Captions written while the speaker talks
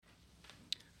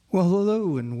Well,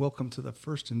 hello, and welcome to the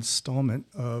first installment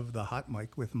of the Hot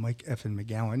Mic with Mike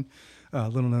McGowan. A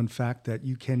little known fact that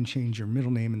you can change your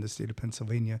middle name in the state of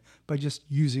Pennsylvania by just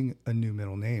using a new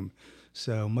middle name.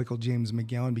 So Michael James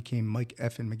McGowan became Mike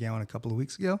McGowan a couple of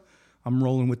weeks ago. I'm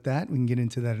rolling with that. We can get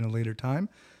into that in a later time.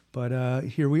 But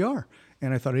here we are.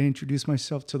 And I thought I'd introduce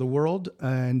myself to the world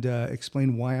and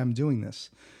explain why I'm doing this.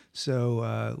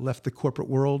 So left the corporate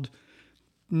world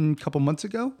a couple months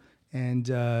ago and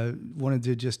wanted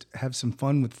to just have some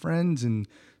fun with friends and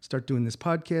start doing this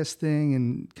podcast thing,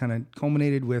 and kind of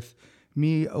culminated with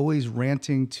me always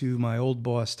ranting to my old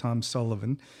boss, Tom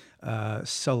Sullivan,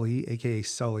 Sully, aka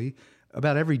Sully,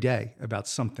 about every day, about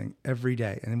something every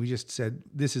day. And then we just said,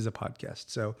 this is a podcast.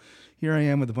 So here I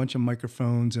am with a bunch of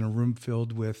microphones in a room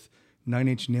filled with 9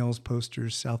 Inch Nails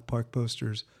posters, South Park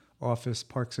posters, Office,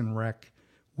 Parks and Rec,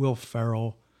 Will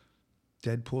Ferrell,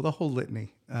 Deadpool, the whole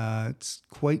litany. It's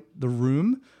quite the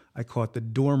room. I call it the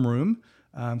dorm room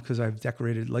because I've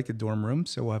decorated like a dorm room.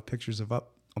 So we'll have pictures of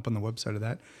up on the website of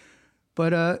that.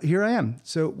 But here I am.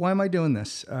 So why am I doing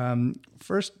this?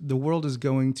 First, the world is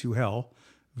going to hell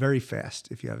very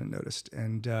fast, if you haven't noticed.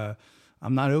 And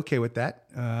I'm not okay with that.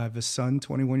 I have a son,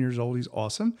 21 years old. He's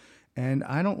awesome. And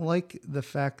I don't like the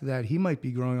fact that he might be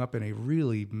growing up in a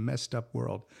really messed up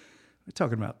world. We're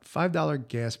talking about $5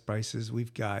 gas prices.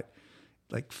 We've got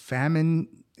like famine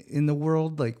in the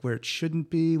world, like where it shouldn't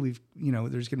be. There's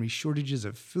going to be shortages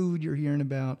of food you're hearing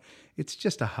about. It's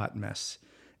just a hot mess.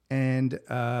 And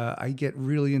I get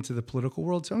really into the political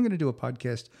world. So I'm going to do a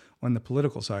podcast on the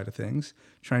political side of things,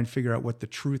 try and figure out what the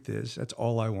truth is. That's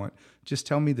all I want. Just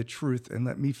tell me the truth and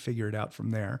let me figure it out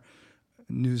from there.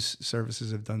 News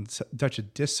services have done such a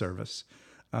disservice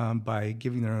by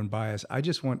giving their own bias. I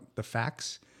just want the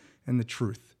facts and the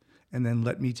truth, and then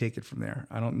let me take it from there.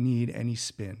 I don't need any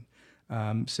spin.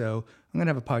 So I'm going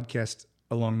to have a podcast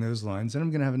along those lines. And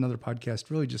I'm going to have another podcast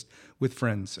really just with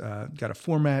friends. Got a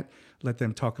format, let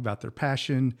them talk about their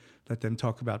passion, let them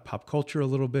talk about pop culture a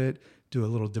little bit, do a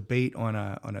little debate on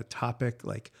a topic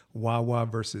like Wawa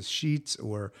versus Sheets,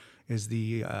 or is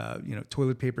the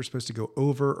toilet paper supposed to go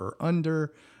over or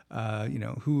under?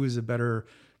 Who is a better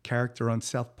character on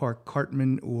South Park,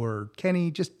 Cartman or Kenny?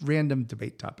 Just random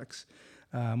debate topics.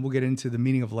 We'll get into the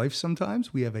meaning of life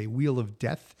sometimes. We have a wheel of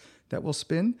death that will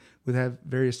spin. We'll have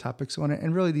various topics on it.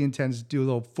 And really the intent is to do a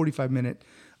little 45-minute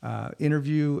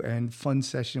interview and fun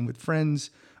session with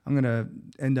friends. I'm going to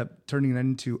end up turning that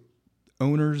into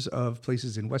owners of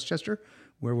places in Westchester,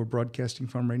 where we're broadcasting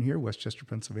from right here, Westchester,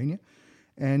 Pennsylvania.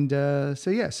 And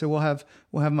so we'll have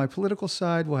my political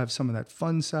side. We'll have some of that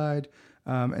fun side.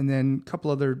 And then a couple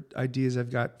other ideas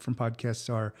I've got from podcasts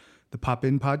are the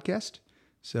Pop-In podcast.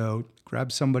 So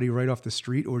grab somebody right off the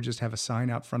street, or just have a sign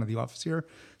out front of the office here. It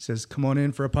says, come on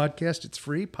in for a podcast. It's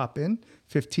free. Pop in,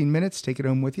 15 minutes, take it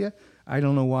home with you. I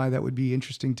don't know why that would be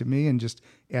interesting to me, and just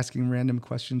asking random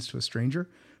questions to a stranger,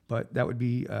 but that would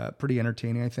be pretty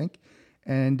entertaining, I think.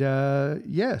 And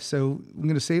so I'm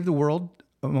going to save the world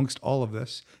amongst all of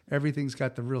this. Everything's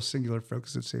got the real singular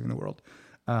focus of saving the world.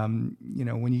 When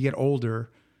you get older,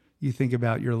 you think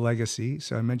about your legacy.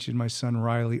 So I mentioned my son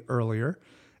Riley earlier.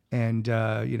 And,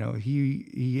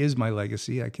 he is my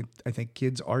legacy. I think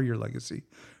kids are your legacy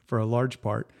for a large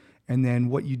part. And then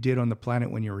what you did on the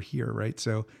planet when you were here, right?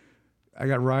 So I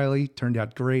got Riley, turned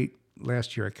out great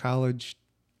last year at college,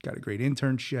 got a great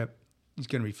internship. He's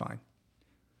going to be fine.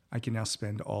 I can now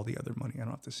spend all the other money. I don't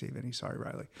have to save any. Sorry,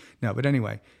 Riley. No, but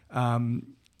anyway,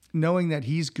 knowing that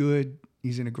he's good,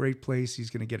 he's in a great place, he's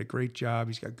going to get a great job,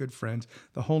 he's got good friends,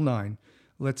 the whole nine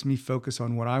lets me focus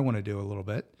on what I want to do a little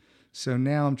bit. So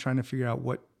now I'm trying to figure out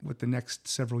what the next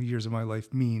several years of my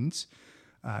life means.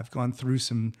 I've gone through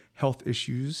some health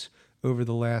issues over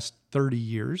the last 30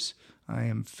 years. I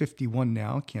am 51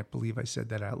 now. Can't believe I said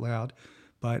that out loud.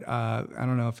 But I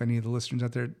don't know if any of the listeners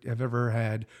out there have ever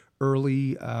had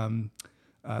early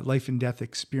life and death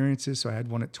experiences. So I had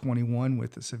one at 21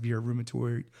 with a severe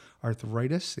rheumatoid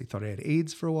arthritis. They thought I had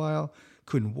AIDS for a while.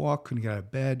 Couldn't walk, couldn't get out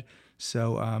of bed.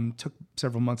 So took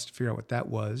several months to figure out what that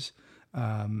was.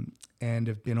 And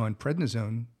have been on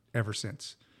prednisone ever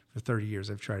since. For 30 years,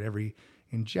 I've tried every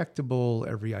injectable,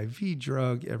 every IV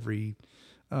drug,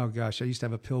 I used to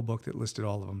have a pill book that listed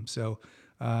all of them. So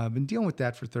I've been dealing with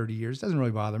that for 30 years. Doesn't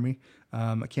really bother me.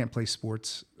 I can't play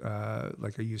sports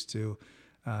like I used to.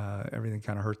 Everything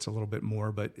kind of hurts a little bit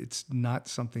more, but it's not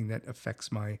something that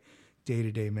affects my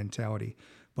day-to-day mentality.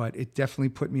 But it definitely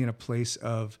put me in a place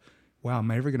of, wow, am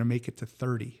I ever going to make it to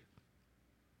 30?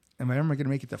 Am I ever going to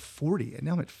make it to 40? And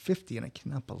now I'm at 50 and I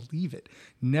cannot believe it.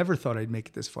 Never thought I'd make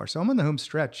it this far. So I'm on the home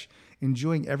stretch,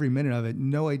 enjoying every minute of it.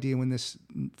 No idea when this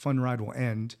fun ride will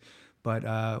end. But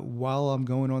while I'm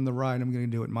going on the ride, I'm going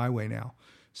to do it my way now.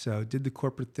 So did the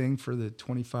corporate thing for the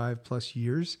 25 plus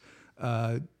years.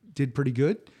 Did pretty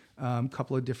good.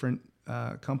 Couple of different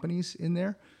companies in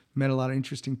there. Met a lot of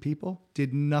interesting people.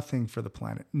 Did nothing for the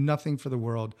planet, nothing for the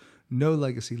world. No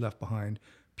legacy left behind.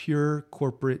 Pure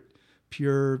corporate,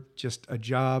 pure just a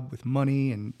job with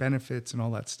money and benefits and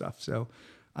all that stuff. So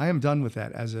I am done with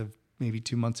that as of maybe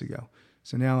 2 months ago.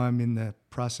 So now I'm in the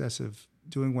process of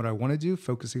doing what I want to do,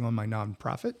 focusing on my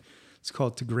nonprofit. It's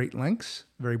called To Great Lengths,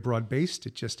 very broad-based.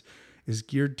 It just is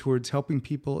geared towards helping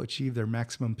people achieve their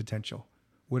maximum potential,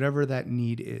 whatever that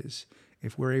need is.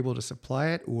 If we're able to supply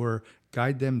it or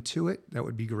guide them to it, that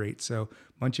would be great. So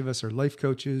a bunch of us are life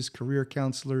coaches, career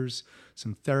counselors,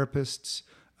 some therapists.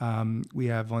 We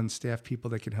have on staff people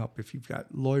that can help if you've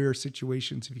got lawyer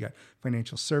situations, if you've got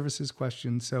financial services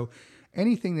questions. So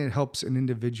anything that helps an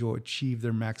individual achieve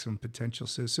their maximum potential.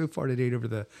 So far to date, over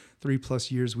the 3+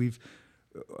 years,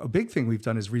 a big thing we've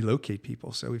done is relocate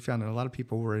people. So we found that a lot of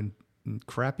people were in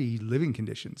crappy living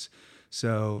conditions.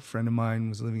 So a friend of mine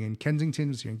was living in Kensington,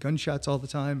 was hearing gunshots all the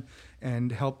time, and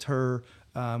helped her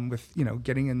with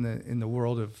getting in the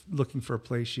world of looking for a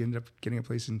place. She ended up getting a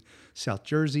place in South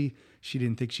Jersey. She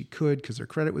didn't think she could because her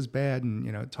credit was bad.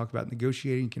 And talk about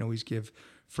negotiating. You can always give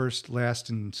first, last,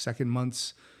 and second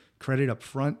months credit up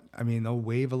front. I mean, they'll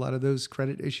waive a lot of those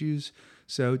credit issues.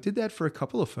 So did that for a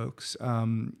couple of folks,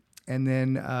 and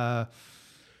then.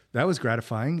 That was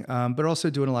gratifying, but also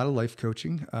doing a lot of life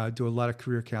coaching, do a lot of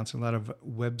career counseling, a lot of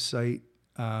website,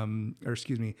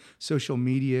 social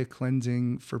media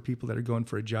cleansing for people that are going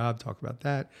for a job, talk about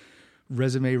that,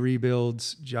 resume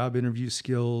rebuilds, job interview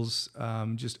skills,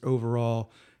 just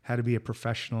overall how to be a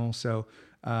professional. So,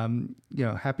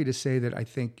 happy to say that I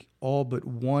think all but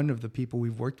one of the people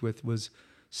we've worked with was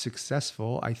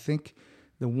successful. I think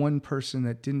the one person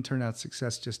that didn't turn out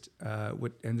success just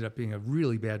what ended up being a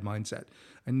really bad mindset,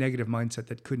 a negative mindset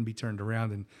that couldn't be turned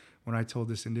around. And when I told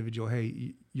this individual,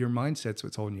 hey, your mindset's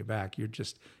what's holding you back. You're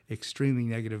just extremely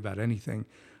negative about anything.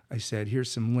 I said,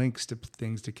 here's some links to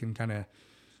things that can kind of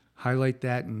highlight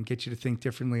that and get you to think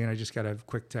differently. And I just got a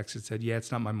quick text that said, yeah,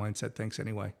 it's not my mindset. Thanks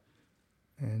anyway.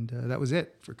 And that was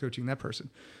it for coaching that person.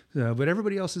 But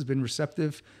everybody else has been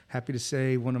receptive. Happy to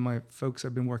say one of my folks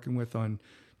I've been working with on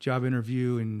job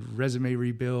interview and resume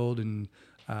rebuild and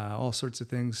all sorts of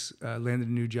things. Landed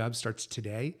a new job, starts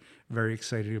today. Very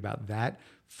excited about that.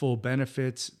 Full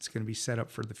benefits. It's going to be set up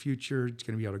for the future. It's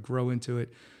going to be able to grow into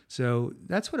it. So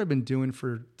that's what I've been doing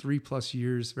for 3+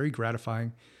 years. Very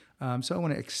gratifying. So I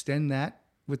want to extend that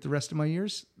with the rest of my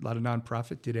years. A lot of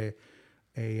nonprofit. Did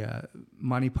a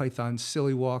Monty Python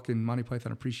Silly Walk and Monty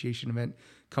Python Appreciation event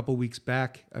a couple weeks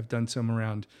back. I've done some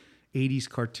around 80s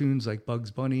cartoons like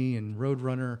Bugs Bunny and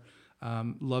Roadrunner.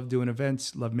 Love doing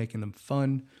events, love making them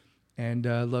fun, and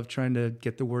love trying to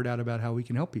get the word out about how we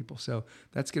can help people. So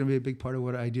that's going to be a big part of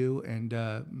what I do, and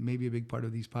maybe a big part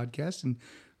of these podcasts. And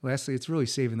lastly, it's really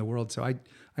saving the world. So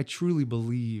I truly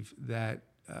believe that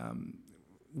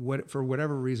for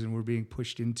whatever reason, we're being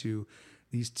pushed into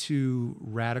these two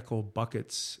radical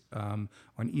buckets on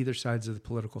either sides of the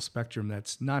political spectrum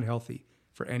that's not healthy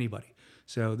for anybody.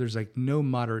 So there's like no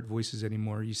moderate voices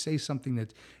anymore. You say something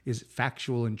that is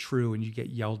factual and true and you get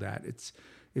yelled at.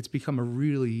 It's become a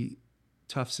really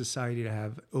tough society to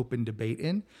have open debate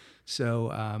in.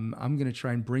 So I'm going to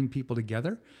try and bring people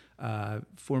together,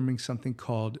 forming something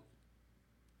called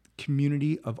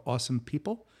Community of Awesome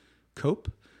People,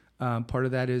 COPE. Part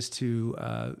of that is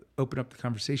to open up the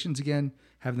conversations again,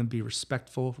 have them be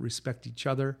respectful, respect each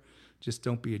other, just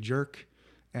don't be a jerk,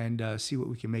 and see what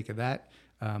we can make of that.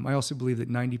 I also believe that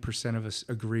 90% of us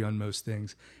agree on most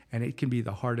things, and it can be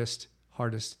the hardest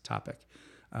topic.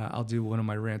 I'll do one of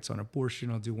my rants on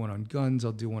abortion. I'll do one on guns.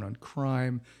 I'll do one on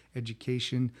crime,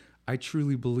 education. I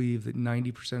truly believe that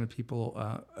 90% of people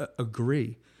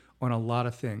agree on a lot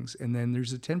of things, and then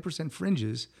there's the 10%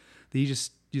 fringes that you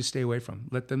just stay away from.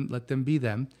 Let them be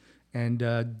them, and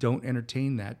don't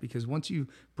entertain that, because once you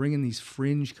bring in these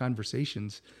fringe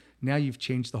conversations, now you've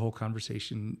changed the whole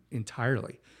conversation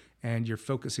entirely. And you're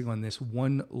focusing on this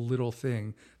one little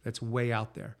thing that's way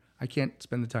out there. I can't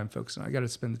spend the time focusing on it. I got to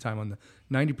spend the time on the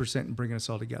 90% and bringing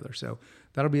us all together. So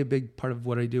that'll be a big part of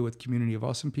what I do with Community of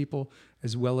Awesome People,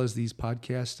 as well as these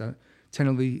podcasts,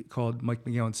 tentatively called Mike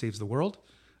McGowan Saves the World.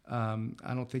 I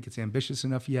don't think it's ambitious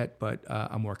enough yet, but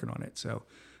I'm working on it. So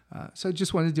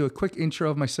just wanted to do a quick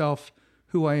intro of myself,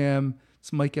 who I am.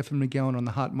 It's Mike McGowan on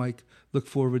the hot mic. Look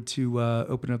forward to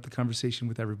opening up the conversation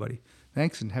with everybody.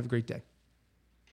 Thanks, and have a great day.